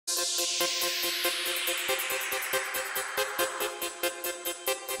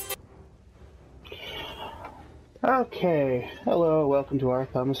Okay, hello, welcome to our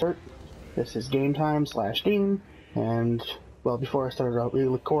thumbsert. This is game time / Dean, and well, before I started out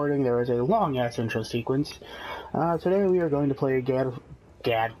recording, there was a long ass intro sequence. Today we are going to play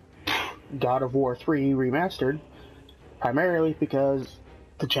God of War 3 Remastered, primarily because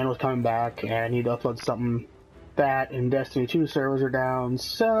the channel is coming back and I need to upload something. That and Destiny 2 servers are down,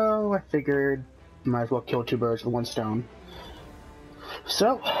 so I figured might as well kill two birds with one stone.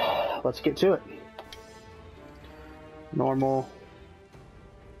 So, let's get to it. Normal.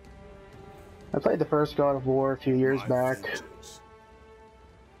 I played the first God of War a few years back.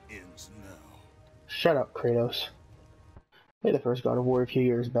 Shut up, Kratos. Played the first God of War a few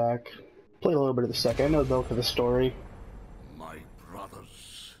years back. Played a little bit of the second. I know the bulk of the story. My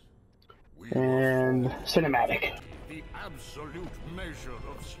brothers. And cinematic. The absolute measure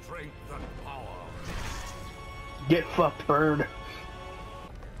of strength and power. Get fucked, bird.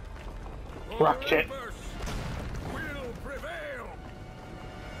 Rocket.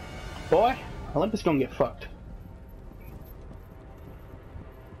 Boy, Olympus gonna get fucked.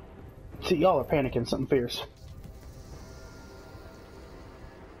 See, y'all are panicking something fierce.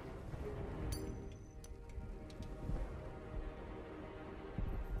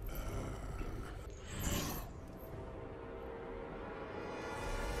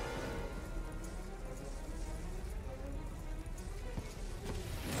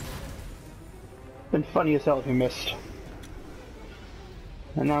 Been funny as hell if you missed.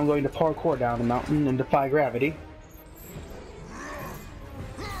 And now I'm going to parkour down the mountain and defy gravity.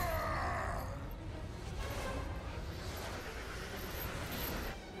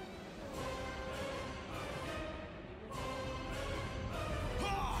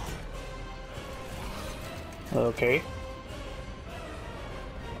 Okay.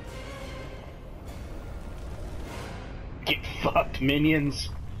 Get fucked, minions!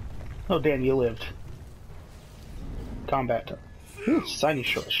 Oh damn, you lived. Combat. Ooh, shiny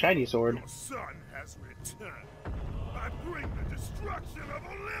sword. Your son has returned. I bring the destruction of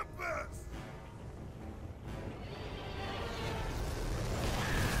Olympus!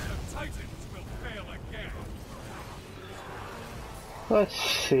 The Titans will fail again. Let's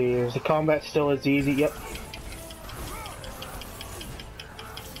see, is the combat still as easy? Yep.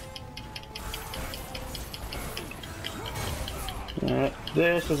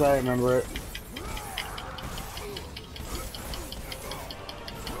 This as I remember it.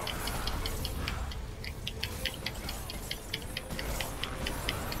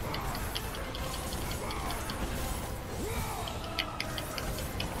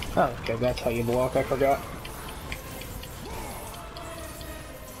 Oh, okay, that's how you block, I forgot.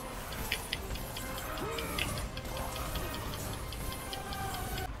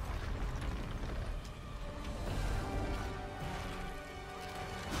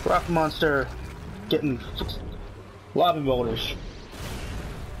 Rock monster getting lava boulders,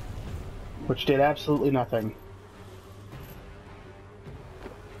 which did absolutely nothing.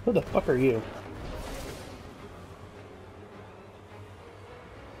 Who the fuck are you?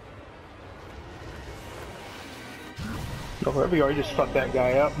 Oh, wherever you are, you just fucked that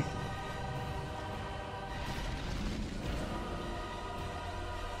guy up.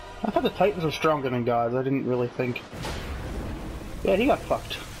 I thought the Titans were stronger than gods. I didn't really think. Yeah, he got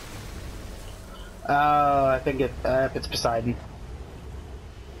fucked. I think it's Poseidon.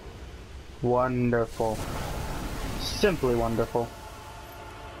 Wonderful. Simply wonderful.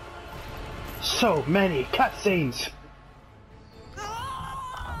 So many cutscenes!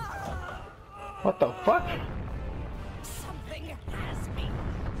 What the fuck? Something has me.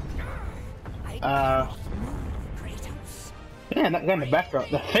 Yeah, that guy in the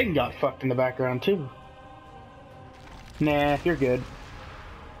background, the thing got fucked in the background too. Nah, you're good.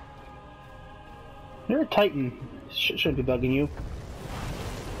 You're a Titan. Shouldn't be bugging you.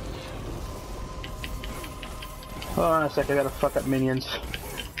 Hold on a sec, I gotta fuck up minions.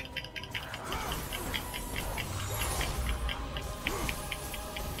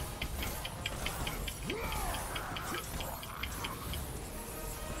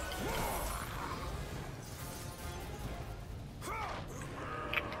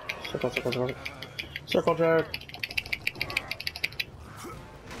 Circle jerk.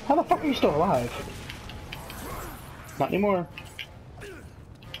 How the fuck are you still alive? Not anymore.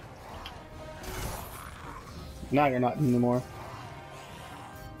 Now you're not anymore.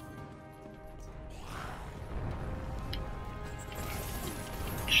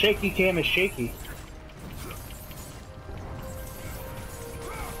 Shaky cam is shaky.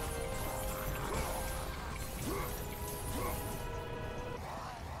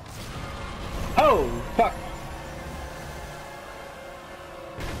 Oh, fuck.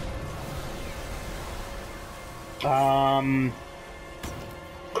 Crab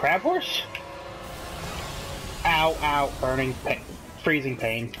horse? Ow, ow, burning pain. Freezing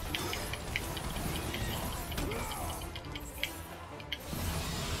pain.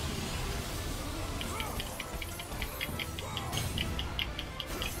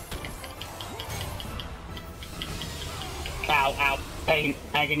 Ow, ow, pain,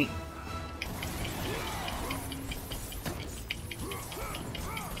 agony.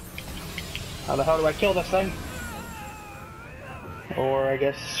 How the hell do I kill this thing? Or I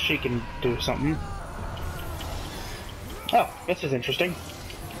guess she can do something. Oh, this is interesting.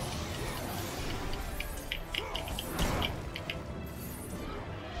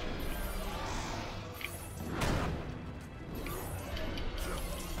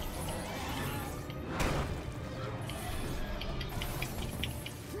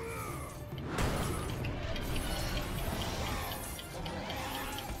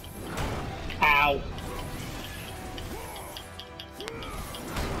 Ow.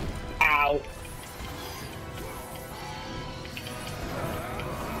 Ow.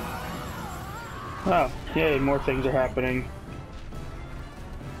 Oh, yay, more things are happening.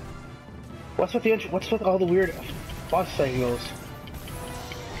 What's with all the weird boss signals?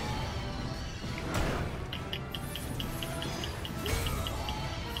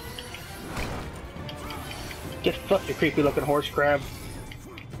 Get fucked, you creepy looking horse crab.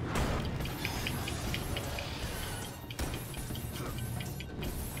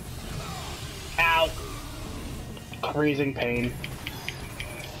 Ow! Freezing pain.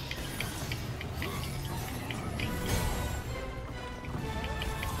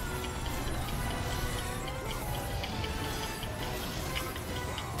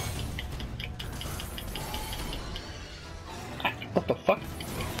 What the fuck?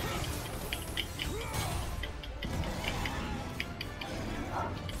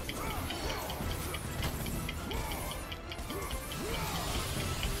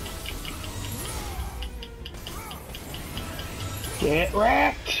 Get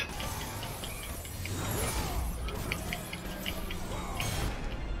wrecked!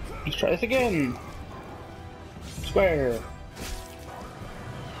 Let's try this again. Square.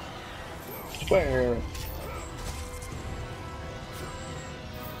 Square.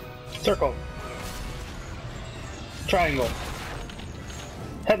 Circle. Triangle.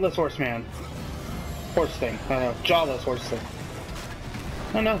 Headless horseman. Horse thing. I don't know. Jawless horse thing.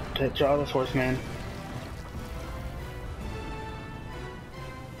 Oh no, jawless horseman.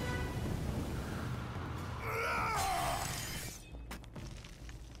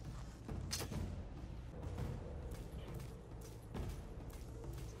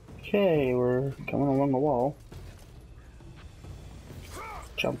 Okay, we're coming along the wall.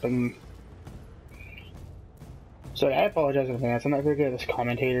 Jumping. So I apologize in advance, I'm not very good at this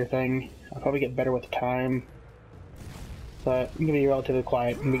commentator thing. I'll probably get better with time. But I'm gonna be relatively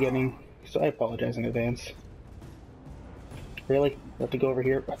quiet in the beginning, so I apologize in advance. Really? I have to go over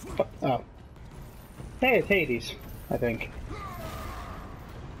here? Oh. Hey, it's Hades, I think.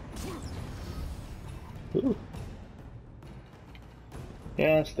 Ooh.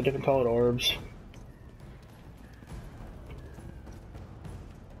 Yes, the different colored orbs.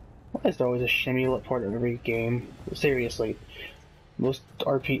 Why is there always a shimmy part of every game? Seriously. Most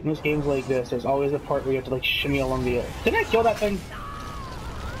games like this, there's always a part where you have to like shimmy along the edge. Didn't I kill that thing?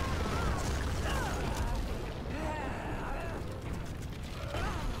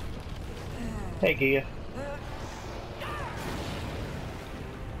 Hey, Gia.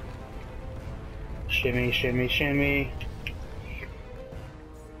 Shimmy, shimmy, shimmy.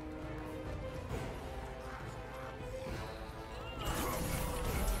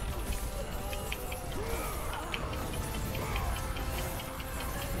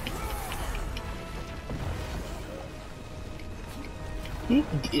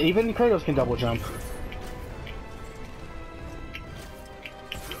 Even Kratos can double jump.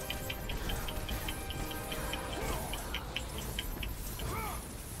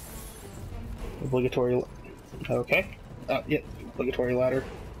 Obligatory. Okay. Yeah, obligatory ladder.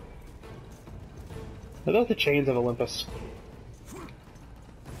 Look at the chains of Olympus.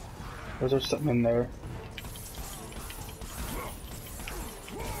 Or is there something in there?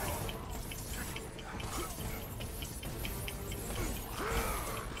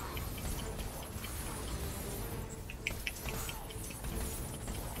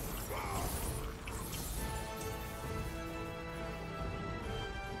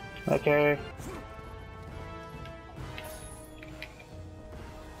 Okay.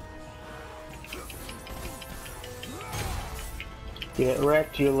 Get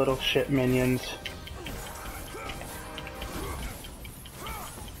wrecked, you little shit minions.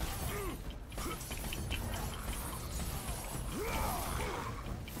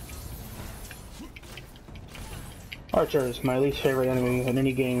 Archers, my least favorite enemy in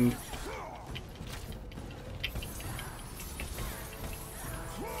any game.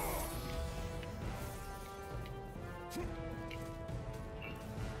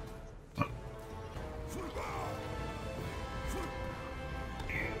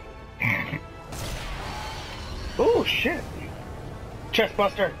 Oh shit!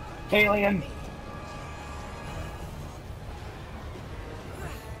 Chestbuster! Alien!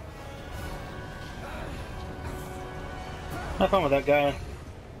 Have fun with that guy.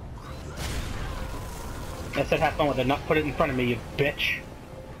 I said have fun with it, not put it in front of me, you bitch.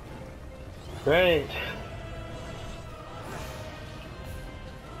 Great.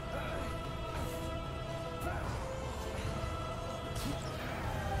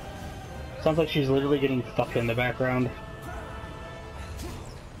 Sounds like she's literally getting fucked in the background.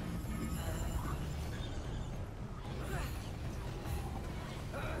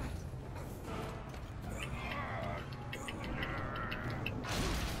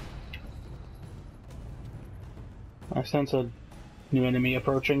 I sense a new enemy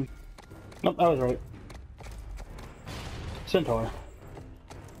approaching. Nope, I was right. Centaur.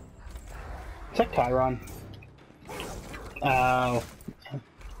 It's like Chiron. Ow.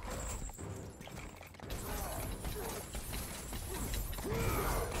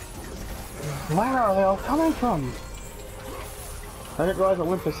 Where are they all coming from? I didn't realize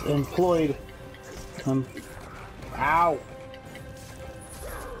Olympus employed Ow!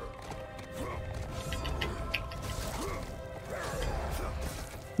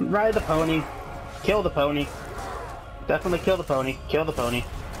 Ride the pony. Kill the pony. Definitely kill the pony. Kill the pony.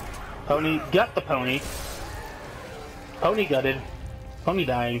 Pony gut the pony. Pony gutted. Pony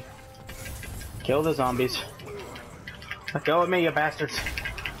dying. Kill the zombies. Let go of me, you bastards.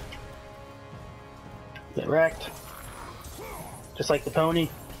 Get wrecked. Just like the pony.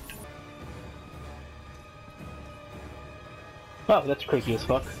 Oh, that's creepy as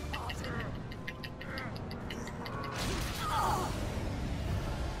fuck.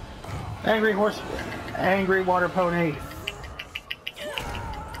 Angry horse, angry water pony.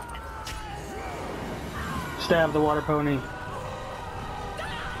 Stab the water pony.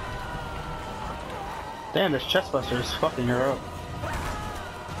 Damn, this chestbuster is fucking her up.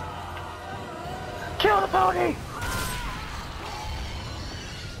 Kill the pony!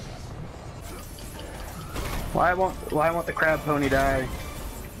 Why won't the crab pony die?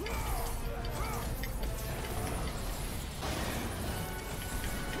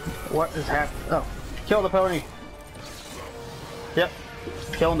 What is happening? Oh, kill the pony. Yep,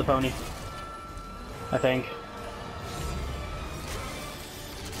 killing the pony. I think.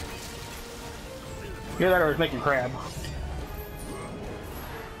 Either that or it's making crab.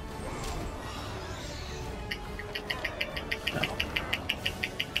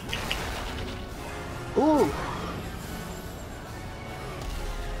 Ooh!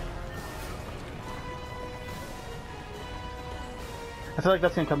 I feel like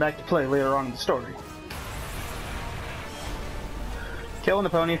that's gonna come back to play later on in the story. Killing the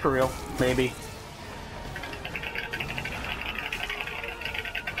pony for real, maybe.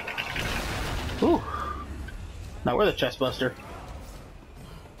 Ooh! Now we're the chestbuster.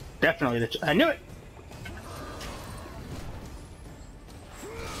 Definitely the I knew it!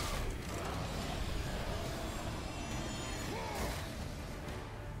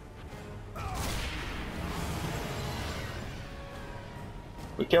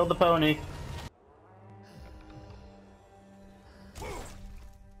 We killed the pony.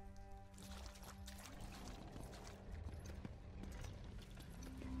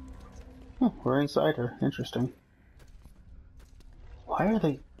 Oh, we're inside her. Interesting. Why are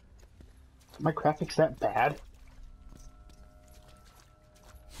they... Are my graphics that bad?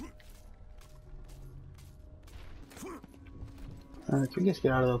 Can we just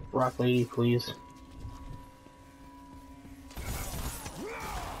get out of the rock lady, please?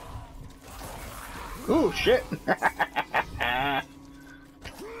 Ooh, shit! How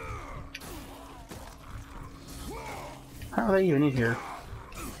are they even in here?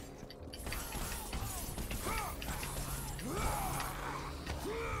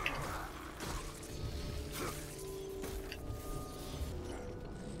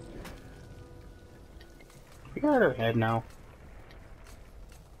 We got her head now.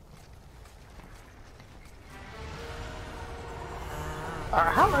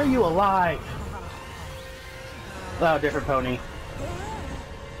 How are you alive? Oh, different pony.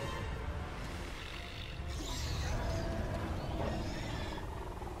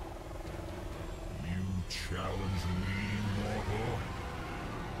 You challenge me, mortal?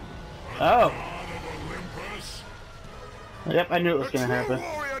 Oh. God of Olympus? Yep, I knew it was gonna A true happen.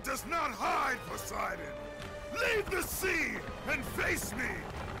 warrior does not hide, Poseidon. Leave the sea and face me!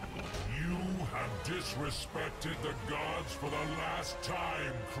 You have disrespected the gods for the last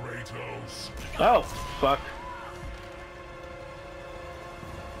time, Kratos. Oh, fuck.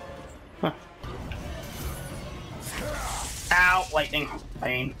 Huh. Ow, lightning.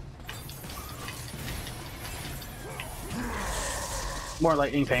 Pain. More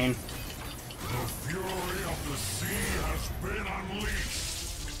lightning pain. The fury of the sea has been unleashed.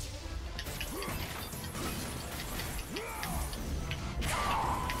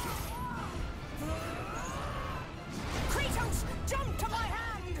 Kratos, jump to my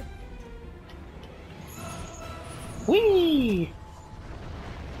hand! Whee!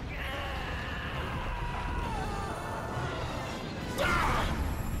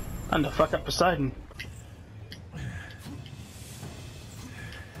 And the fuck up Poseidon.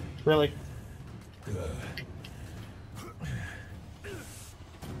 Really?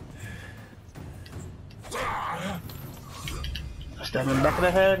 Stab him in the back of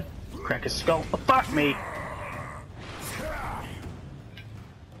the head, crack his skull. Oh, fuck me!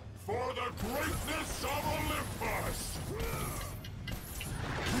 For the greatness of Olympus!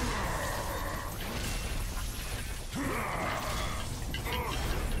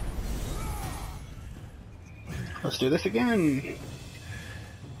 Let's do this again.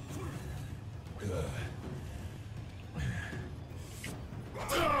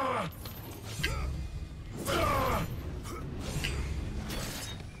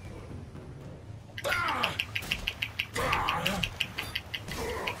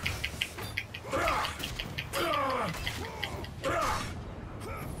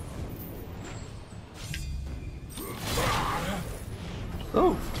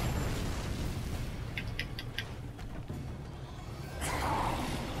 Oh.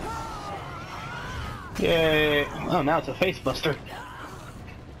 Yay. Oh, now it's a face buster.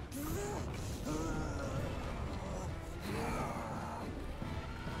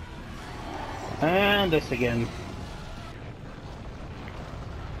 And this again.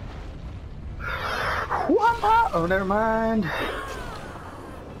 What? Oh, never mind.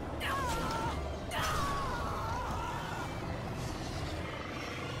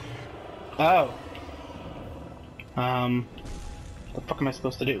 Oh. What the fuck am I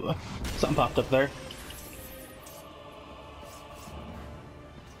supposed to do? Something popped up there.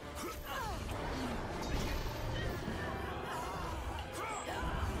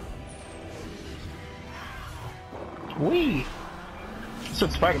 Wee! Some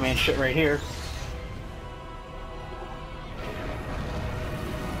Spider-Man shit right here.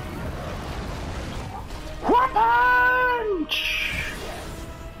 Punch!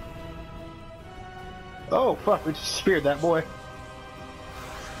 Oh fuck, we just speared that boy.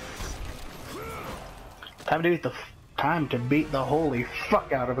 Time to beat the holy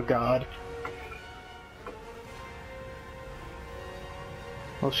fuck out of a god.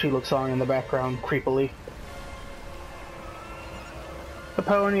 Well, she looks on in the background creepily. The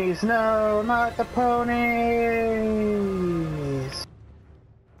ponies, no, not the ponies!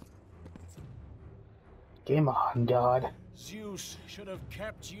 Game on, God. Zeus should have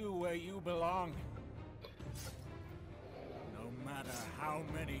kept you where you belong. No matter how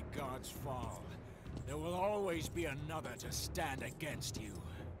many gods fall, there will always be another to stand against you.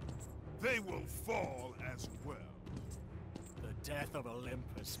 They will fall as well. The death of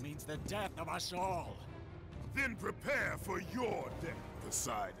Olympus means the death of us all. Then prepare for your death,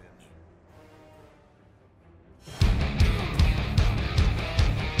 Poseidon.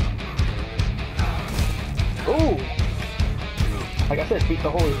 Ooh! Like I said, beat the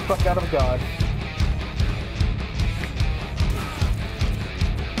holy fuck out of a god.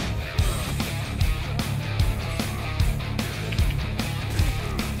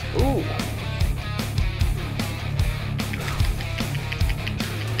 Ooh!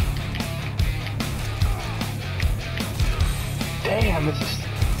 Damn, this is...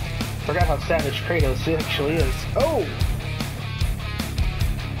 Forgot how savage Kratos actually is. Oh!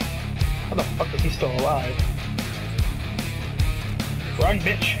 How the fuck is he still alive? Run,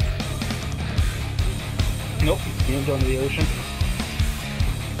 bitch! Nope, he didn't go into the ocean.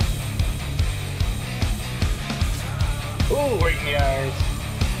 Ooh, right in the eyes.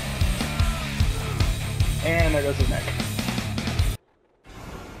 And there goes his neck.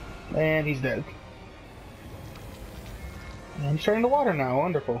 And he's dead. And he's turning to water now,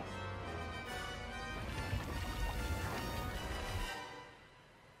 wonderful.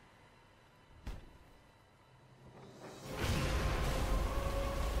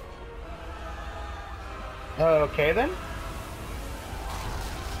 Okay then.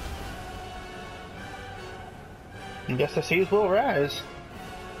 I guess the seas will rise.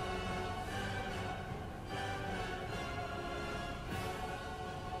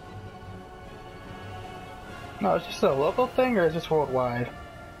 No, is this a local thing or is this worldwide?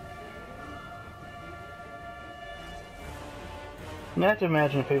 I have to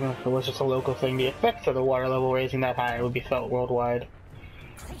imagine if even if it was just a local thing, the effects of the water level raising that high would be felt worldwide.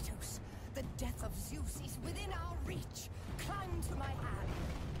 Kratos, the death of Zeus is within our reach. Climb to my hand.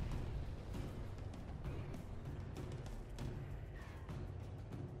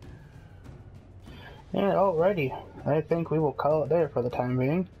 And alrighty, I think we will call it there for the time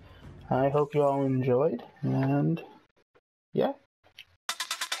being. I hope you all enjoyed, and yeah.